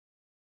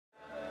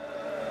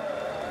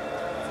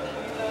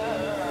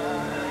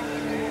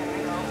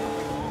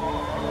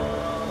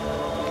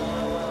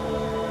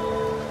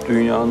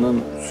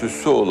dünyanın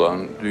süsü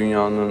olan,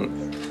 dünyanın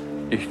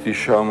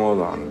ihtişamı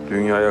olan,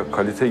 dünyaya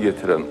kalite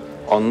getiren,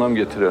 anlam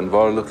getiren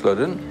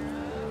varlıkların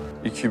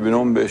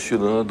 2015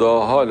 yılında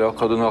daha hala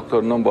kadın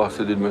haklarından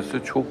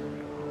bahsedilmesi çok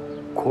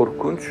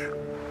korkunç.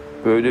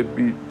 Böyle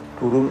bir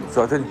durum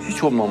zaten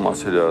hiç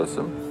olmaması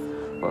lazım.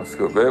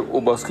 Baskı. Ve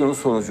o baskının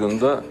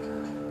sonucunda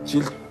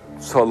cilt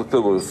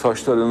sağlıkları bozuluyor,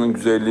 saçlarının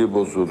güzelliği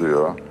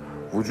bozuluyor,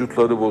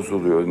 vücutları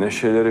bozuluyor,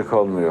 neşeleri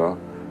kalmıyor,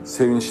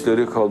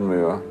 sevinçleri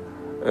kalmıyor.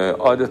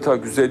 Adeta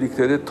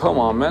güzellikleri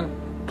tamamen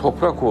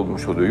toprak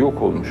olmuş oluyor,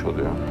 yok olmuş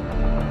oluyor.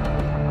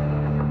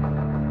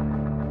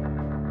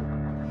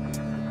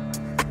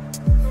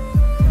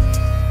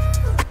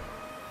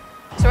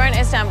 So we're in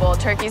Istanbul,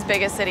 Turkey's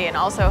biggest city and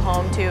also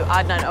home to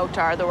Adnan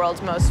Oktar, the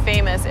world's most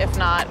famous, if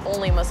not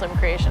only Muslim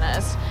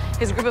creationist.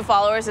 His group of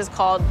followers is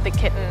called the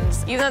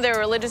Kittens. Even though they're a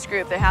religious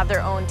group, they have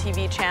their own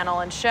TV channel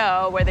and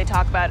show where they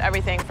talk about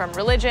everything from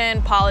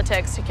religion,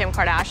 politics to Kim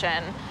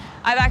Kardashian.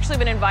 I've actually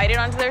been invited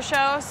onto their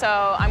show,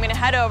 so I'm going to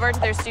head over to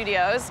their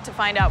studios to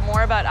find out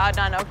more about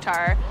Adnan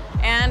Oktar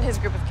and his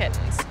group of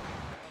kittens.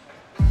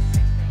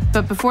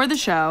 But before the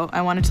show,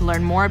 I wanted to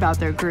learn more about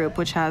their group,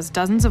 which has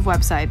dozens of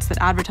websites that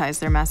advertise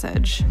their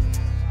message.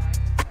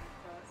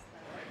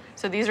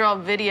 So these are all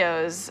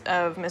videos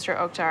of Mr.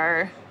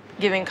 Oktar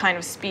giving kind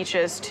of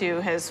speeches to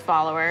his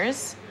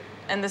followers.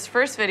 And this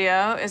first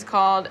video is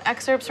called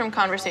Excerpts from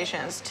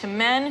Conversations. To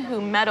men who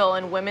meddle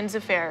in women's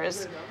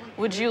affairs,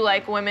 would you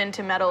like women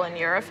to meddle in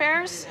your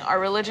affairs? Our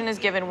religion has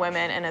given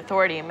women an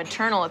authority,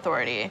 maternal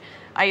authority.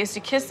 I used to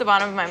kiss the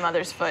bottom of my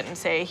mother's foot and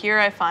say, here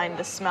I find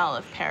the smell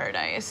of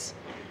paradise.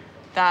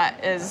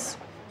 That is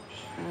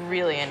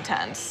really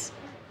intense.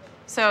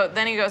 So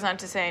then he goes on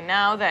to say,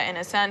 now that in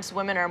a sense,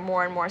 women are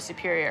more and more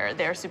superior.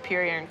 They're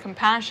superior in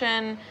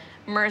compassion,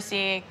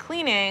 mercy,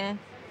 cleaning,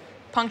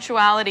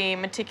 punctuality,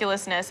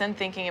 meticulousness, and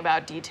thinking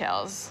about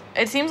details.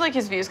 It seems like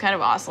his views kind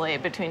of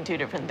oscillate between two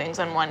different things.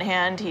 On one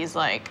hand, he's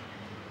like,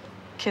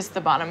 kiss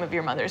the bottom of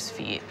your mother's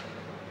feet.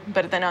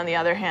 But then on the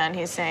other hand,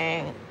 he's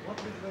saying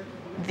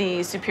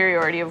the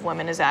superiority of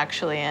women is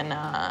actually in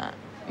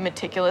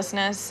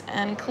meticulousness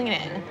and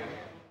cleaning.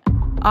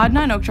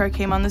 Adnan Oktar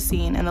came on the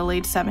scene in the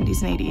late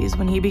 70s and 80s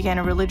when he began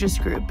a religious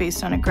group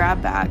based on a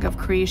grab bag of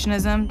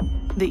creationism,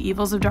 the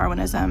evils of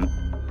Darwinism,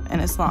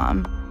 and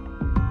Islam.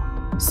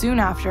 Soon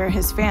after,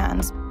 his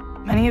fans,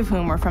 many of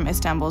whom were from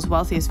Istanbul's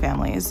wealthiest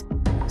families,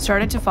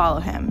 started to follow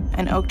him,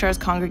 and Oktar's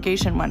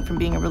congregation went from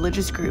being a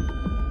religious group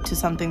to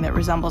something that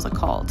resembles a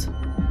cult.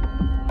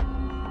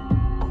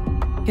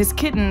 His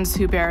kittens,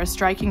 who bear a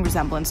striking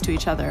resemblance to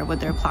each other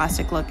with their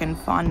plastic look and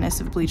fondness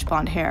of bleach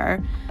blonde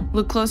hair,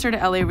 look closer to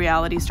LA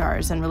reality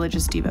stars and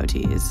religious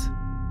devotees.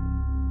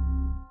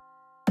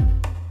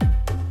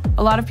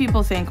 A lot of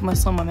people think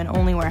Muslim women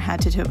only wear head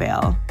to toe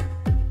veil,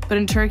 but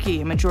in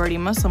Turkey, a majority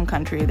Muslim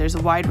country, there's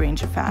a wide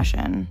range of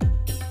fashion.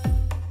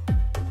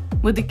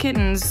 With the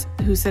kittens,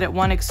 who sit at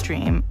one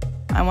extreme,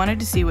 I wanted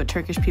to see what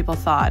Turkish people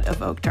thought of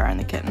Oktar and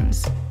the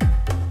kittens.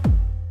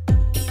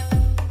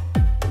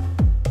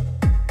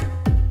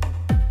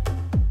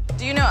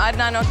 Do you know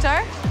Adnan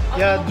Oktar?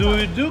 Ya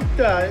duyduk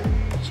da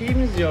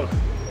şeyimiz yok.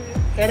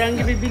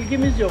 Herhangi bir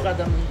bilgimiz yok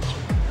adamın için.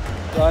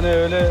 Yani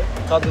öyle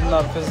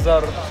kadınlar,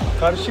 kızlar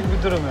karışık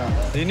bir durum yani.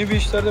 Dini bir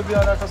işlerle bir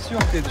alakası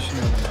yok diye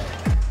düşünüyorum yani.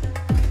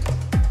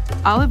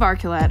 Olive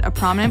Arculet, a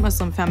prominent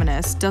Muslim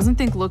feminist, doesn't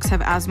think looks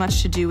have as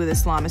much to do with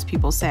Islam as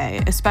people say,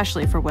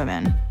 especially for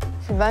women.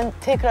 Şimdi ben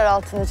tekrar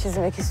altını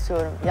çizmek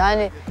istiyorum.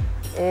 Yani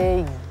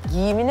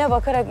giyimine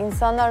bakarak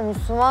insanlar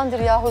Müslümandır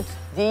yahut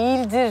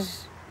değildir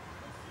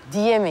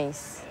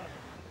diyemeyiz.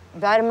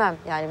 Vermem,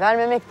 yani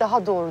vermemek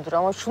daha doğrudur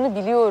ama şunu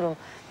biliyorum.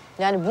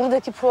 Yani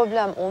buradaki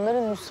problem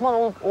onların Müslüman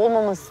olup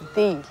olmaması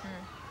değil.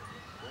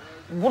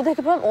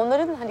 Buradaki problem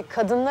onların hani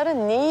kadınlara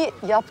neyi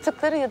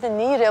yaptıkları ya da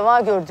neyi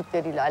reva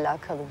gördükleriyle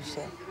alakalı bir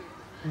şey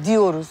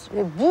diyoruz.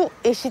 Ve bu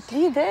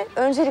eşitliği de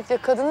öncelikle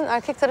kadının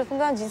erkek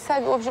tarafından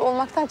cinsel bir obje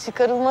olmaktan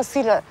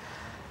çıkarılmasıyla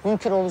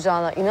mümkün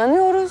olacağına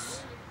inanıyoruz.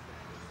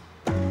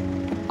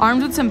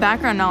 Armed with some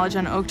background knowledge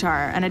on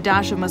Oktar and a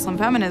dash of Muslim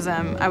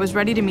feminism, I was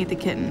ready to meet the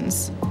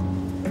kittens.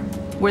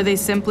 Were they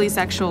simply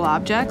sexual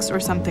objects or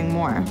something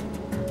more?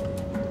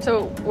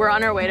 So we're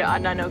on our way to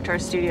Adnan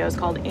Oktar's studios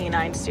called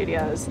A9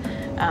 Studios,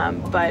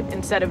 but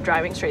instead of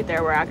driving straight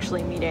there, we're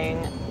actually meeting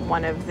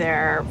one of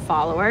their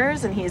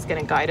followers, and he's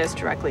going to guide us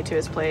directly to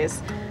his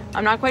place.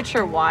 I'm not quite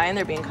sure why, and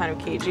they're being kind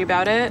of cagey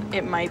about it.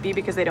 It might be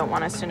because they don't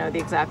want us to know the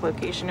exact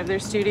location of their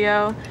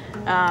studio,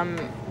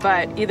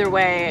 but either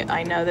way,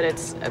 I know that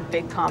it's a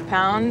big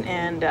compound,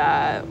 and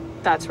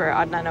that's where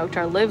Adnan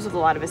Oktar lives with a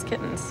lot of his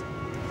kittens.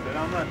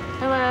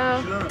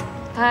 Hello.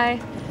 Hi.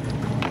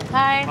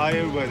 Hi. Hi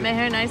everybody.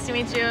 Meher, nice to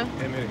meet you.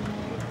 Emir.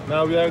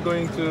 Now we are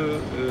going to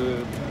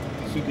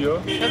studio.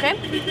 Okay.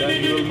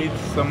 Then you will meet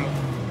some of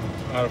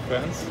our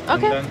friends.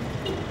 Okay. And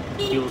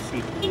then you will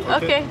see.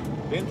 Okay.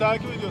 Beni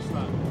takip ediyorsun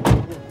ha.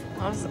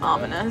 That was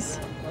ominous.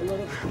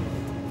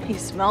 He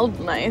smelled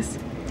nice.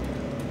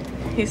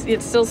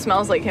 It still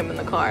smells like him in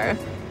the car.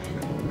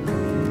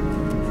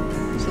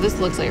 So this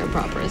looks like a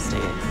proper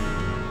estate.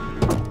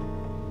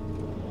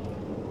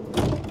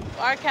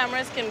 our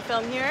cameras can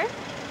film here?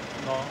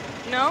 No.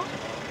 No?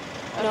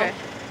 Okay.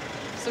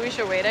 So we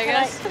should wait, I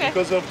guess? Okay.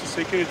 Because of the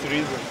security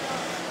reason.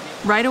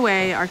 Right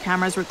away, our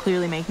cameras were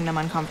clearly making them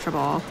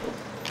uncomfortable.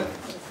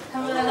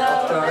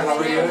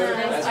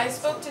 I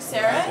spoke to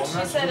Sarah.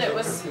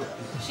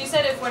 She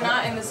said if we're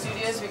not in the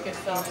studios, we could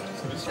film.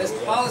 As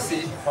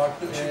policy,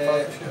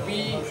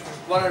 we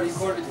want to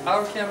record with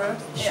our camera,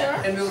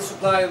 and we'll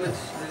supply with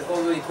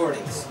all the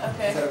recordings.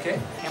 Okay. Is that okay?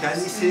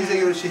 Kendi isteğinize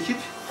göre çekip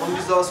onu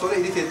biz daha sonra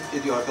edit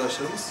ediyor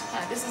arkadaşlarımız.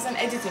 This is an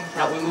editing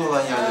Ya uygun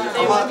olan yerleri.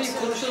 They Ama Bir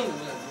konuşalım.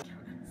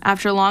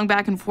 After a long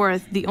back and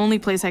forth, the only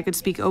place I could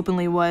speak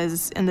openly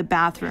was in the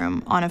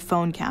bathroom on a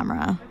phone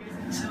camera.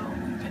 So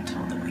we've been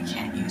told that we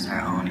can't use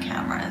our own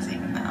cameras,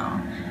 even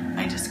though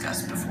I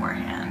discussed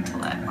beforehand to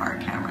let our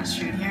cameras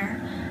shoot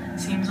here.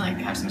 Seems like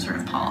they have some sort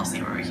of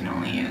policy where we can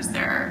only use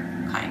their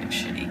kind of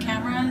shitty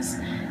cameras.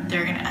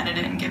 They're gonna edit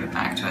it and give it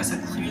back to us, so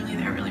clearly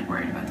they're really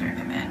worried about their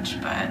image,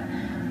 but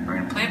we're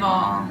gonna play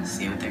ball,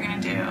 see what they're gonna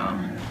do.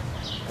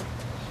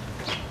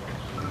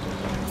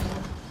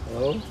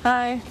 Hello.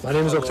 Hi. My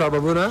name is Oktar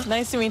Babuna.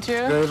 Nice to meet you.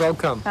 Very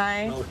welcome.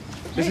 Hi.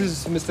 This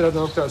is Mr.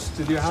 Adnan Oktar's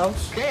studio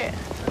house. Great.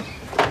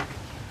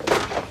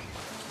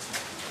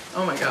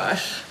 Oh my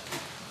gosh.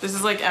 This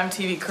is like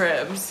MTV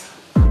Cribs.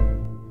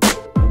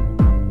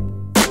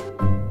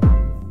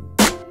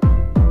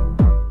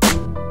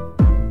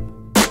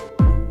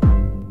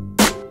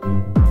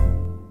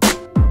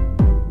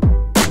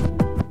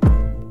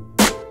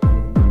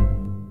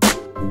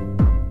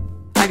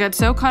 I got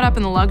so caught up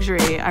in the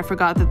luxury, I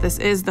forgot that this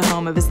is the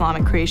home of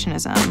Islamic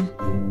creationism.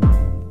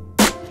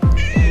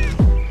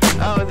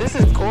 Oh, this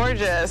is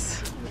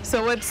gorgeous.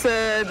 So what's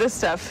this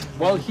stuff?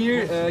 Well,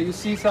 here you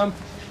see some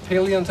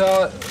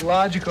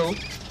paleontological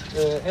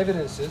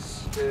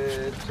evidences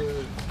to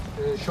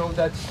show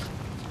that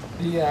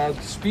the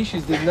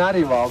species did not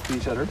evolve to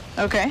each other.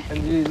 Okay.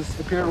 And they just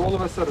appear all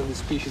of a sudden, the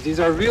species. These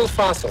are real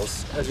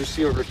fossils, as you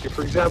see over here.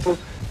 For example,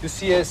 you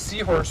see a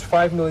seahorse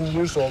 5 million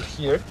years old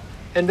here.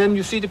 And then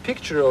you see the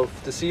picture of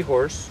the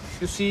seahorse.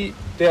 You see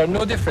they are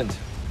no different.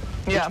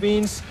 Yeah. Which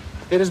means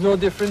there is no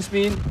difference,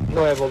 mean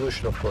no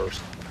evolution, of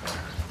course.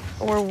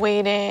 We're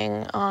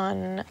waiting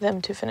on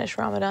them to finish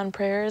Ramadan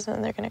prayers,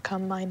 and they're gonna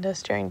come mind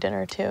us during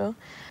dinner too.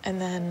 And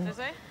then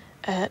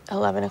at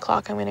 11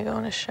 o'clock, I'm gonna go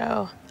on a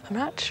show. I'm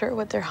not sure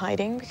what they're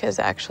hiding because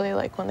actually,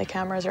 like when the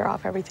cameras are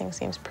off, everything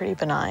seems pretty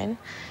benign.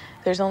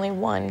 There's only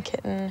one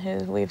kitten who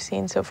we've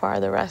seen so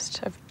far. The rest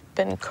have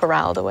been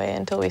corralled away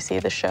until we see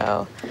the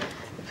show.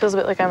 It feels a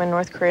bit like I'm in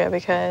North Korea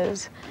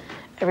because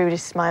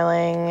everybody's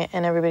smiling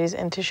and everybody's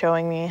into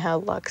showing me how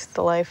luxe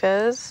the life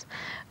is,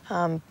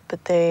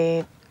 but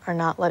they are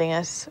not letting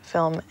us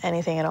film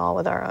anything at all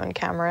with our own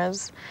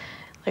cameras.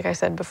 Like I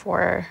said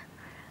before,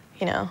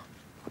 you know,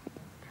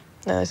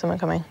 no, there's someone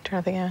coming. Turn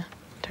off the camera.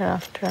 Turn it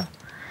off, turn it off.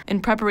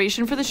 In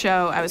preparation for the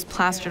show, I was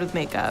plastered with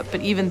makeup,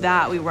 but even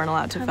that we weren't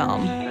allowed to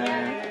film.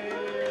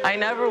 I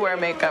never wear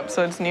makeup,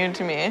 so it's new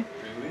to me.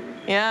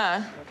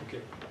 Yeah.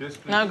 Yes,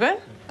 No good?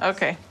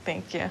 Okay,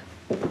 thank you.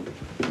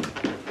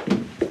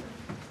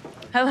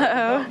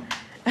 Hello.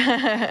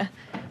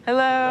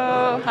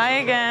 Hello. Hi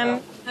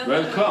again.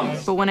 Welcome.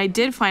 But when I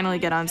did finally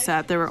get on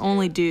set, there were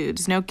only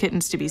dudes, no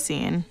kittens to be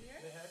seen.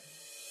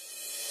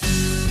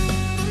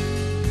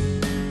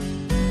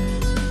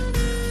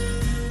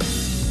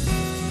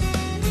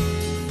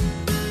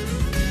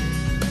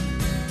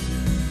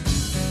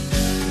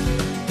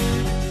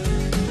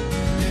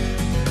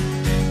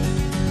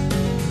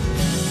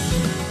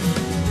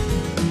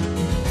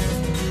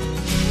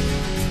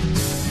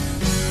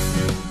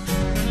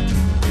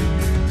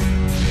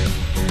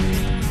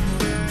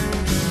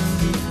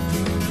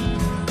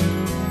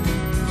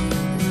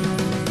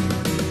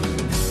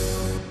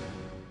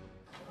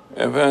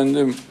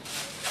 Efendim,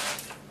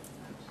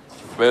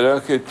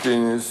 merak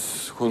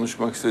ettiğiniz,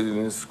 konuşmak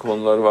istediğiniz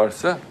konular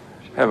varsa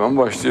hemen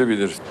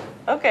başlayabiliriz.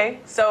 Okay,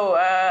 so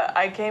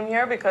I came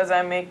here because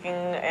I'm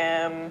making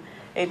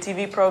a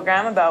TV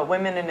program about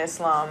women in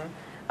Islam.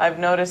 I've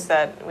noticed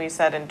that we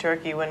said in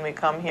Turkey when we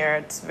come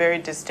here, it's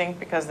very distinct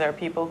because there are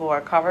people who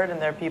are covered and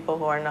there are people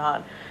who are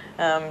not.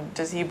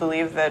 Does he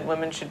believe that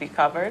women should be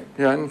covered?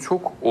 Yani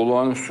çok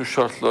olağanüstü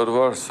şartlar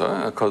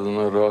varsa,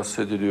 kadına rahatsız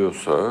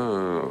ediliyorsa,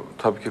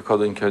 tabii ki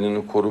kadın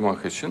kendini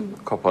korumak için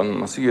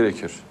kapanması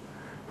gerekir.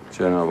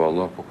 Cenab-ı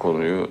Allah bu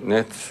konuyu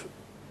net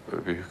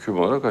bir hüküm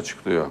olarak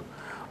açıklıyor.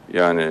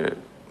 Yani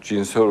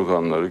cinsel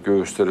organları,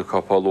 göğüsleri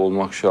kapalı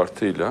olmak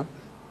şartıyla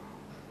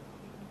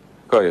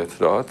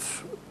gayet rahat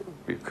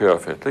bir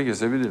kıyafetle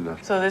gezebilirler.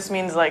 So this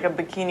means like a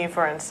bikini,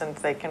 for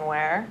instance, they can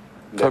wear?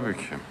 Tabii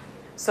ki.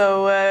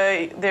 So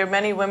there are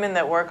many women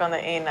that work on the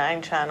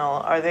A9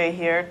 channel. Are they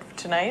here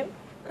tonight?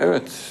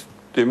 Evet,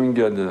 demin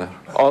geldiler.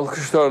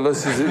 Alkışlarla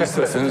sizi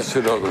isterseniz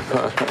içeri alın.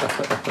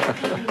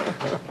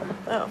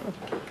 Oh,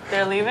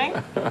 they're leaving?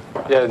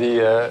 Yeah,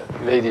 the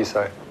ladies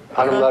are.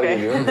 Hanımlar Okay.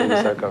 geliyor,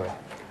 ladies are coming.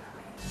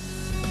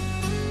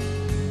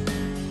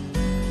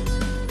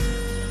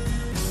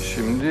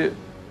 Şimdi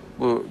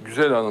bu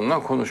güzel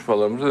hanımla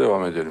konuşmalarımıza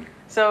devam edelim.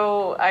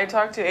 So I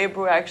talked to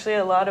Ebru actually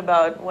a lot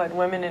about what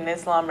women in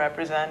Islam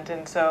represent,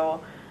 and so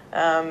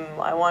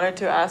I wanted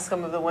to ask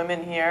some of the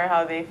women here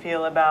how they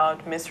feel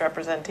about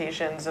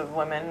misrepresentations of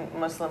women,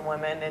 Muslim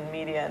women in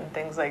media and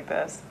things like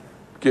this.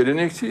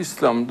 Gelenekçi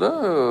İslam'da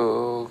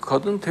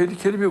kadın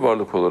tehlikeli bir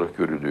varlık olarak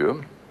görülüyor.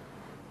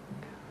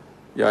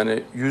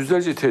 Yani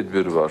yüzlerce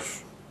tedbir var.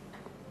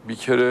 Bir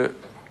kere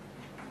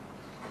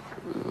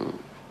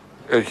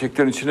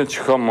erkeklerin içine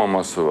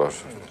çıkanmaması var.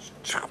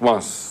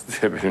 Çıkmaz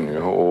diye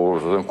biliniyor. O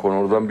ortadan, konu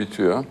oradan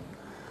bitiyor.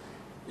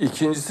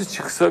 İkincisi,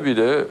 çıksa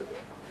bile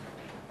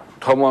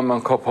tamamen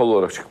kapalı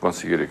olarak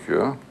çıkması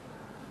gerekiyor.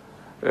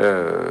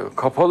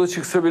 Kapalı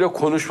çıksa bile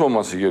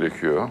konuşmaması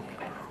gerekiyor.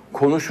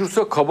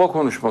 Konuşursa kaba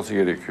konuşması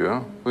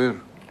gerekiyor. Buyur.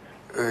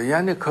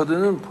 Yani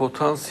kadının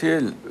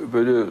potansiyel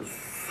böyle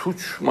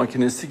suç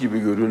makinesi gibi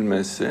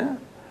görülmesi,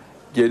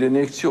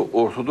 gelenekçi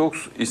Ortodoks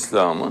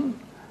İslam'ın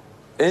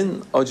en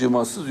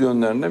acımasız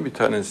yönlerinden bir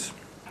tanesi.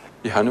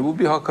 Yani bu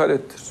bir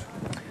hakarettir.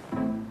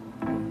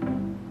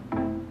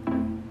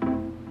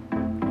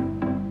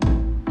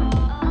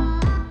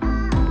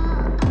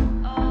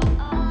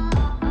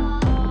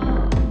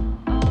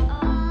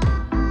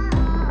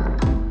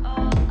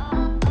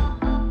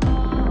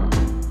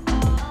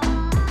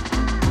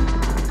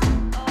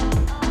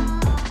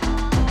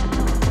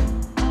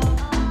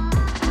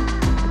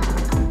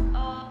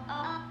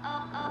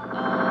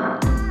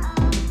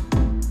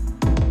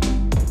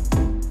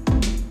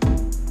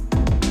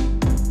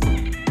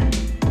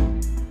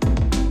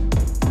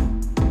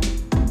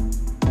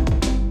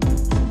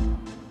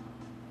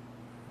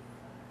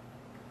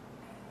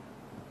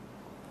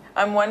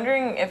 I'm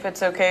wondering if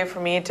it's okay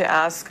for me to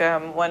ask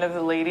one of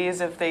the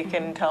ladies if they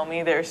can tell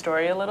me their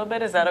story a little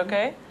bit. Is that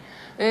okay?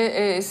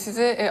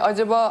 Size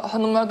acaba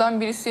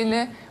hanımlardan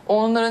birisiyle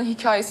onların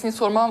hikayesini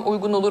sormam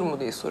uygun olur mu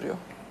diye soruyor.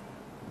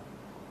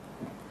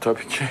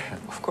 Tabii ki.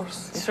 Of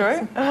course.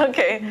 Sure.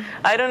 Okay.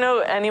 I don't know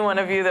any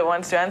one of you that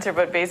wants to answer,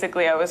 but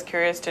basically I was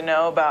curious to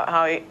know about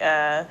how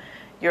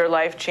your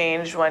life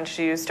changed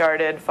once you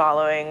started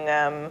following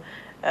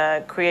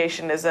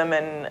creationism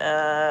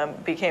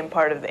and became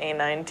part of the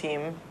A9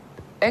 team.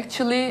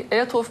 Actually, a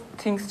lot of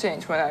things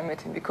changed when I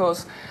met him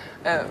because,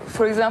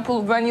 for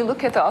example, when you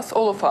look at us,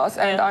 all of us,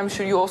 and I'm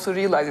sure you also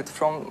realize it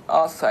from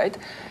outside,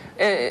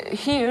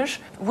 here,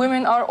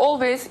 women are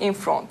always in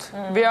front.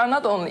 We are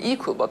not only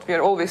equal, but we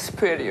are always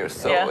superior.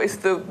 So it's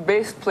the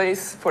best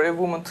place for a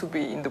woman to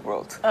be in the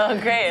world. Oh,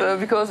 great! So,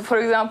 because, for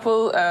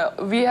example,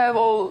 we have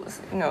all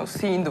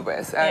seen the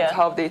West and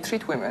how they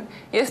treat women.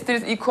 Yes, there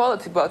is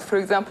equality, but for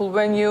example,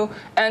 when you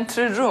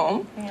enter a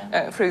room,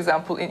 for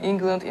example, in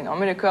England, in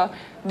America,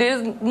 there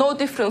is no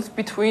difference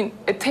between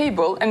a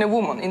table and a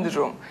woman in the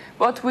room.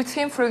 But with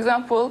him, for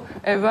example,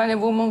 when a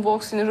woman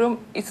walks in a room,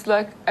 it's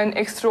like an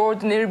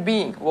extraordinary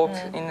being walks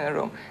in a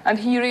room. And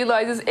he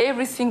realizes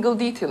every single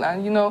detail.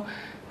 And,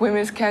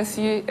 women can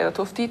see a lot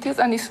of details,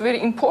 and it's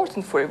very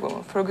important for a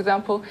woman. For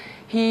example,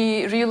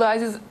 he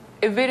realizes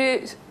a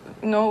very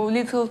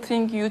little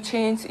thing you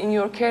change in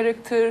your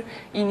character,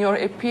 in your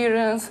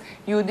appearance,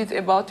 you did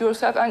about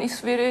yourself, and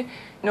it's very,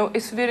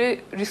 it's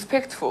very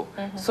respectful.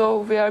 So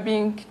we are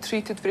being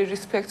treated very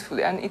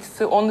respectfully, and it's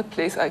the only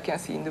place I can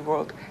see in the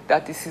world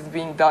that this is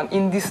being done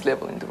in this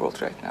level in the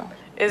world right now.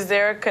 Is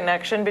there a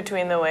connection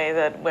between the way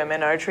that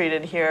women are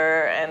treated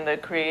here and the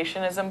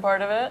creationism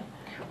part of it?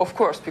 Of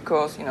course,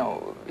 because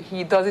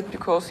he does it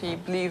because he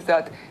believes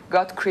that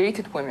God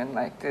created women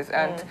like this,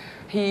 and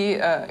he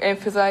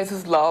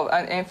emphasizes love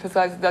and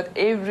emphasizes that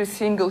every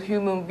single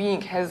human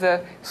being has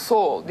a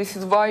soul. This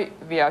is why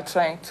we are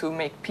trying to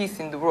make peace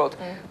in the world,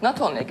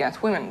 not only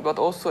against women but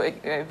also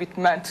with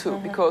men too.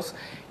 Because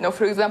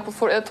for example,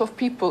 for a lot of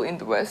people in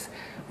the West,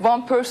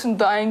 one person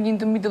dying in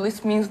the Middle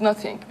East means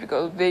nothing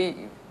because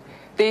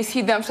they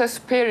see themselves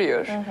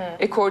superior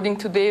according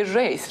to their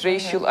race,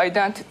 racial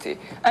identity.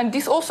 And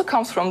this also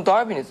comes from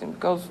Darwinism,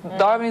 because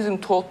Darwinism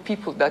taught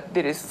people that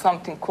there is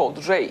something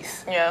called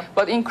race.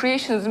 But in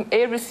creationism,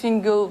 every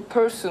single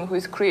person who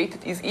is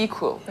created is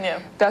equal.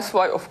 That's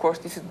why, of course,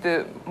 this is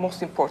the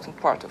most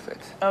important part of it.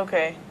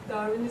 Okay.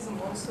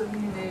 Darwinism also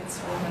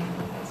humiliates women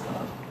as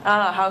well.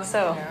 Ah, how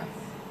so?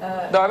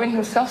 Darwin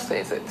himself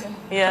says it.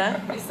 Yeah?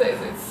 He says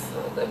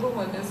the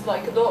woman is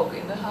like a dog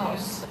in the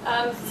house,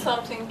 and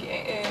something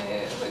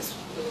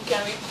who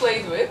can be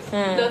played with,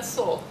 that's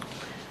all.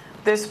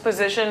 This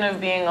position of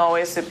being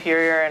always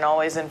superior and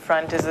always in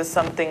front, is this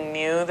something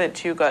new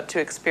that you got to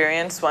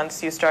experience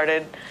once you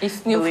started?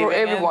 It's new for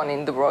everyone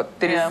in the world.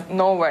 There is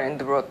nowhere in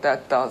the world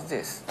that does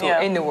this to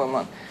any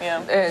woman.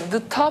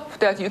 The top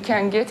that you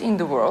can get in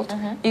the world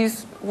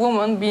is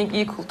women being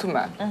equal to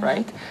men,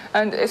 right?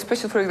 And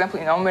especially, for example,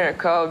 in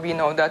America, we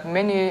know that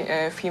many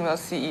female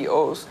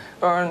CEOs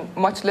earn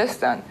much less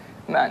than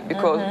men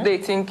because they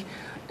think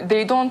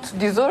they don't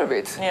deserve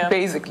it,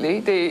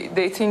 basically.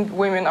 They think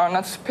women are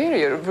not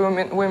superior,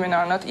 women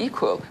are not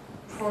equal.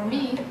 For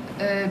me,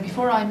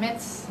 before I met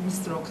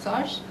Mr.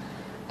 Oktar,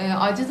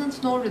 I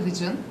didn't know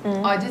religion.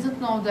 I didn't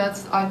know that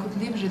I could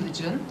live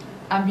religion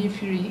and be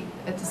free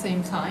at the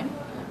same time.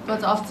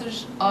 But after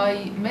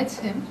I met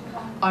him,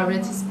 I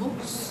read his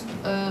books.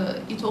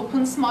 It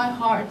opens my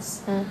heart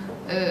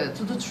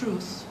to the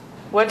truth.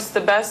 What's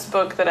the best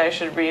book that I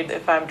should read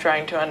if I'm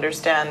trying to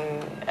understand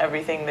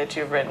everything that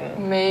you've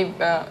written? Maybe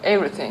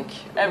everything.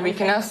 We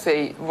cannot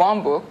say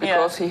one book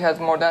because he has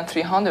more than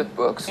 300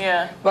 books.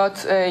 Yeah.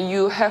 But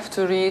you have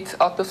to read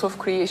Atlas of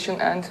Creation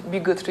and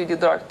Bigotry, The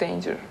Dark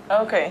Danger.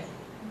 Okay,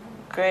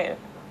 great.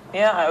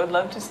 Yeah, I would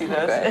love to see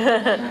those.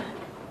 Okay.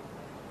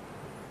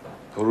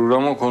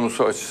 Programın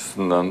konusu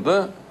açısından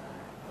da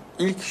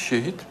ilk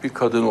şehit bir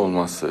kadın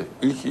olması,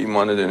 ilk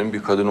iman edenin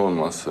bir kadın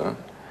olması,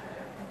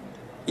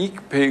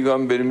 İlk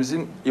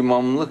peygamberimizin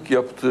imamlık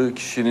yaptığı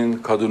kişinin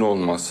kadın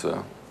olması,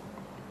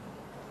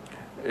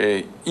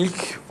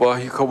 ilk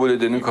vahiy kabul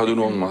edenin kadın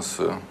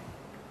olması,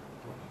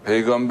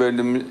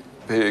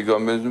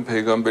 peygamberimizin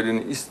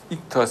peygamberliğini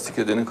ilk tasdik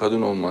edenin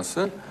kadın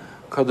olması,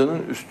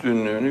 kadının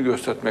üstünlüğünü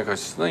göstermek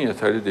açısından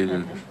yeterli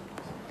delildir.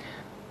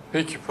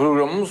 Peki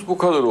programımız bu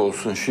kadar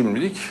olsun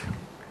şimdilik.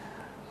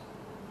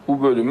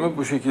 Bu bölümü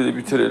bu şekilde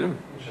bitirelim.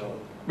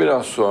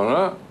 Biraz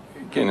sonra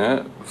yine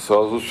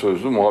sazlı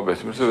sözlü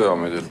muhabbetimize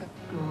devam edelim.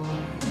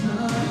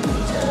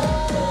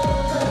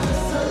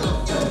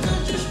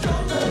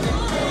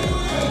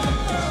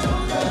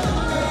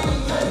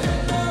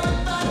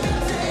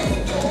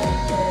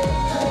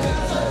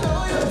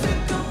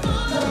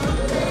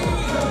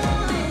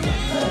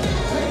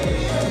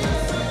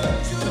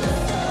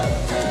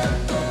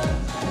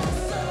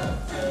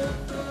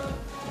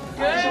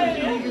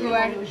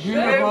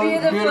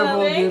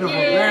 Beautiful.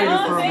 Very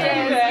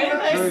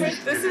good.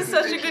 This is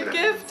such a good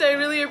gift. I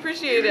really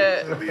appreciate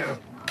it.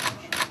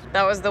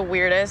 That was the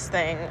weirdest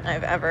thing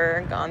I've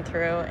ever gone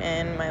through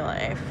in my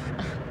life.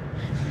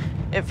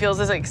 It feels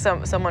as like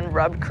someone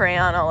rubbed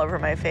crayon all over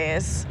my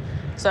face.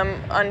 So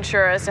I'm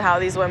unsure as to how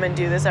these women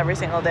do this every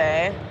single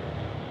day.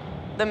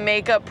 The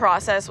makeup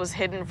process was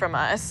hidden from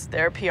us.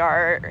 Their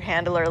PR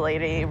handler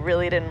lady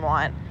really didn't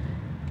want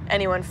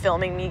anyone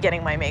filming me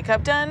getting my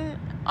makeup done.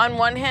 On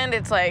one hand,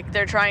 it's like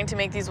they're trying to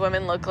make these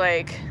women look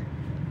like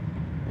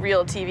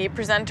real TV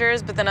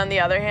presenters, but then on the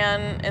other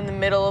hand, in the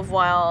middle of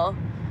while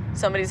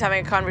somebody's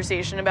having a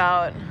conversation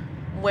about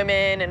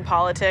women and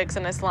politics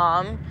and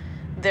Islam,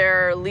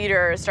 their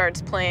leader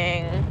starts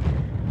playing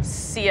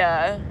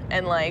Sia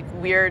and like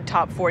weird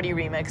top 40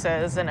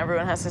 remixes, and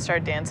everyone has to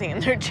start dancing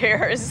in their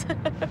chairs.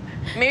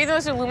 Maybe the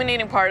most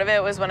illuminating part of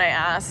it was when I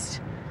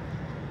asked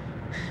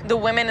the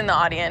women in the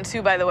audience,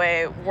 who, by the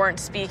way, weren't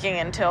speaking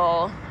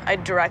until I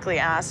directly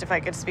asked if I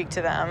could speak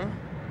to them,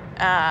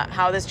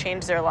 how this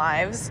changed their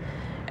lives.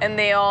 And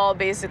they all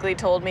basically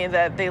told me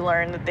that they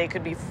learned that they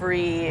could be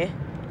free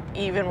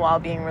even while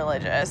being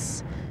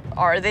religious.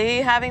 Are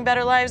they having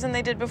better lives than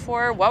they did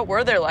before? What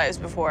were their lives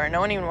before? No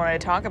one even wanted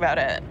to talk about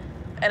it.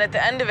 And at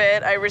the end of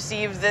it, I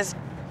received this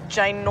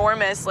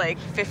ginormous, like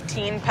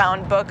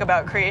 15-pound book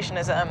about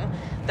creationism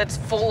that's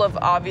full of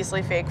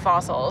obviously fake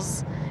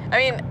fossils. I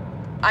mean,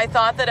 I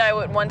thought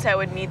that once I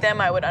would meet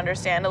them, I would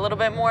understand a little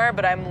bit more,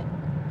 but I'm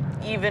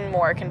even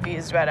more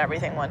confused about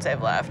everything once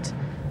I've left.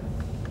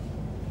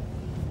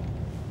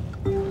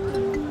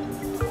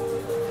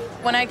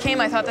 When I came,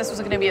 I thought this was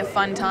going to be a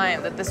fun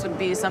time, that this would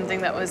be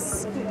something that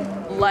was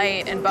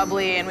light and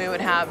bubbly, and we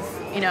would have,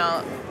 you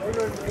know,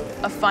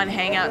 a fun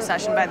hangout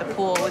session by the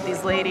pool with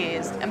these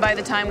ladies. And by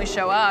the time we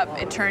show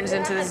up, it turns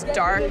into this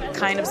dark,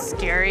 kind of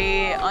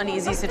scary,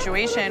 uneasy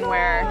situation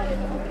where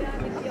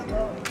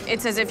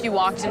it's as if you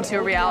walked into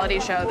a reality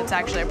show that's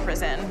actually a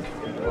prison.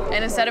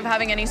 And instead of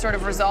having any sort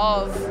of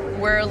resolve,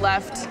 we're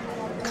left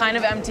kind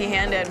of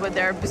empty-handed with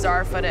their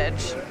bizarre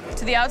footage.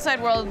 To the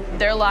outside world,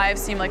 their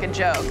lives seem like a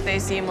joke. They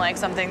seem like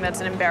something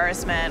that's an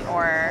embarrassment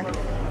or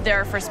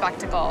they're for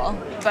spectacle.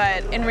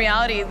 But in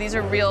reality, these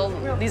are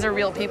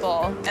real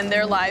people, and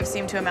their lives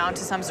seem to amount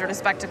to some sort of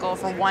spectacle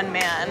for one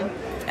man,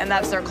 and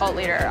that's their cult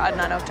leader,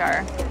 Adnan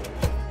Oktar.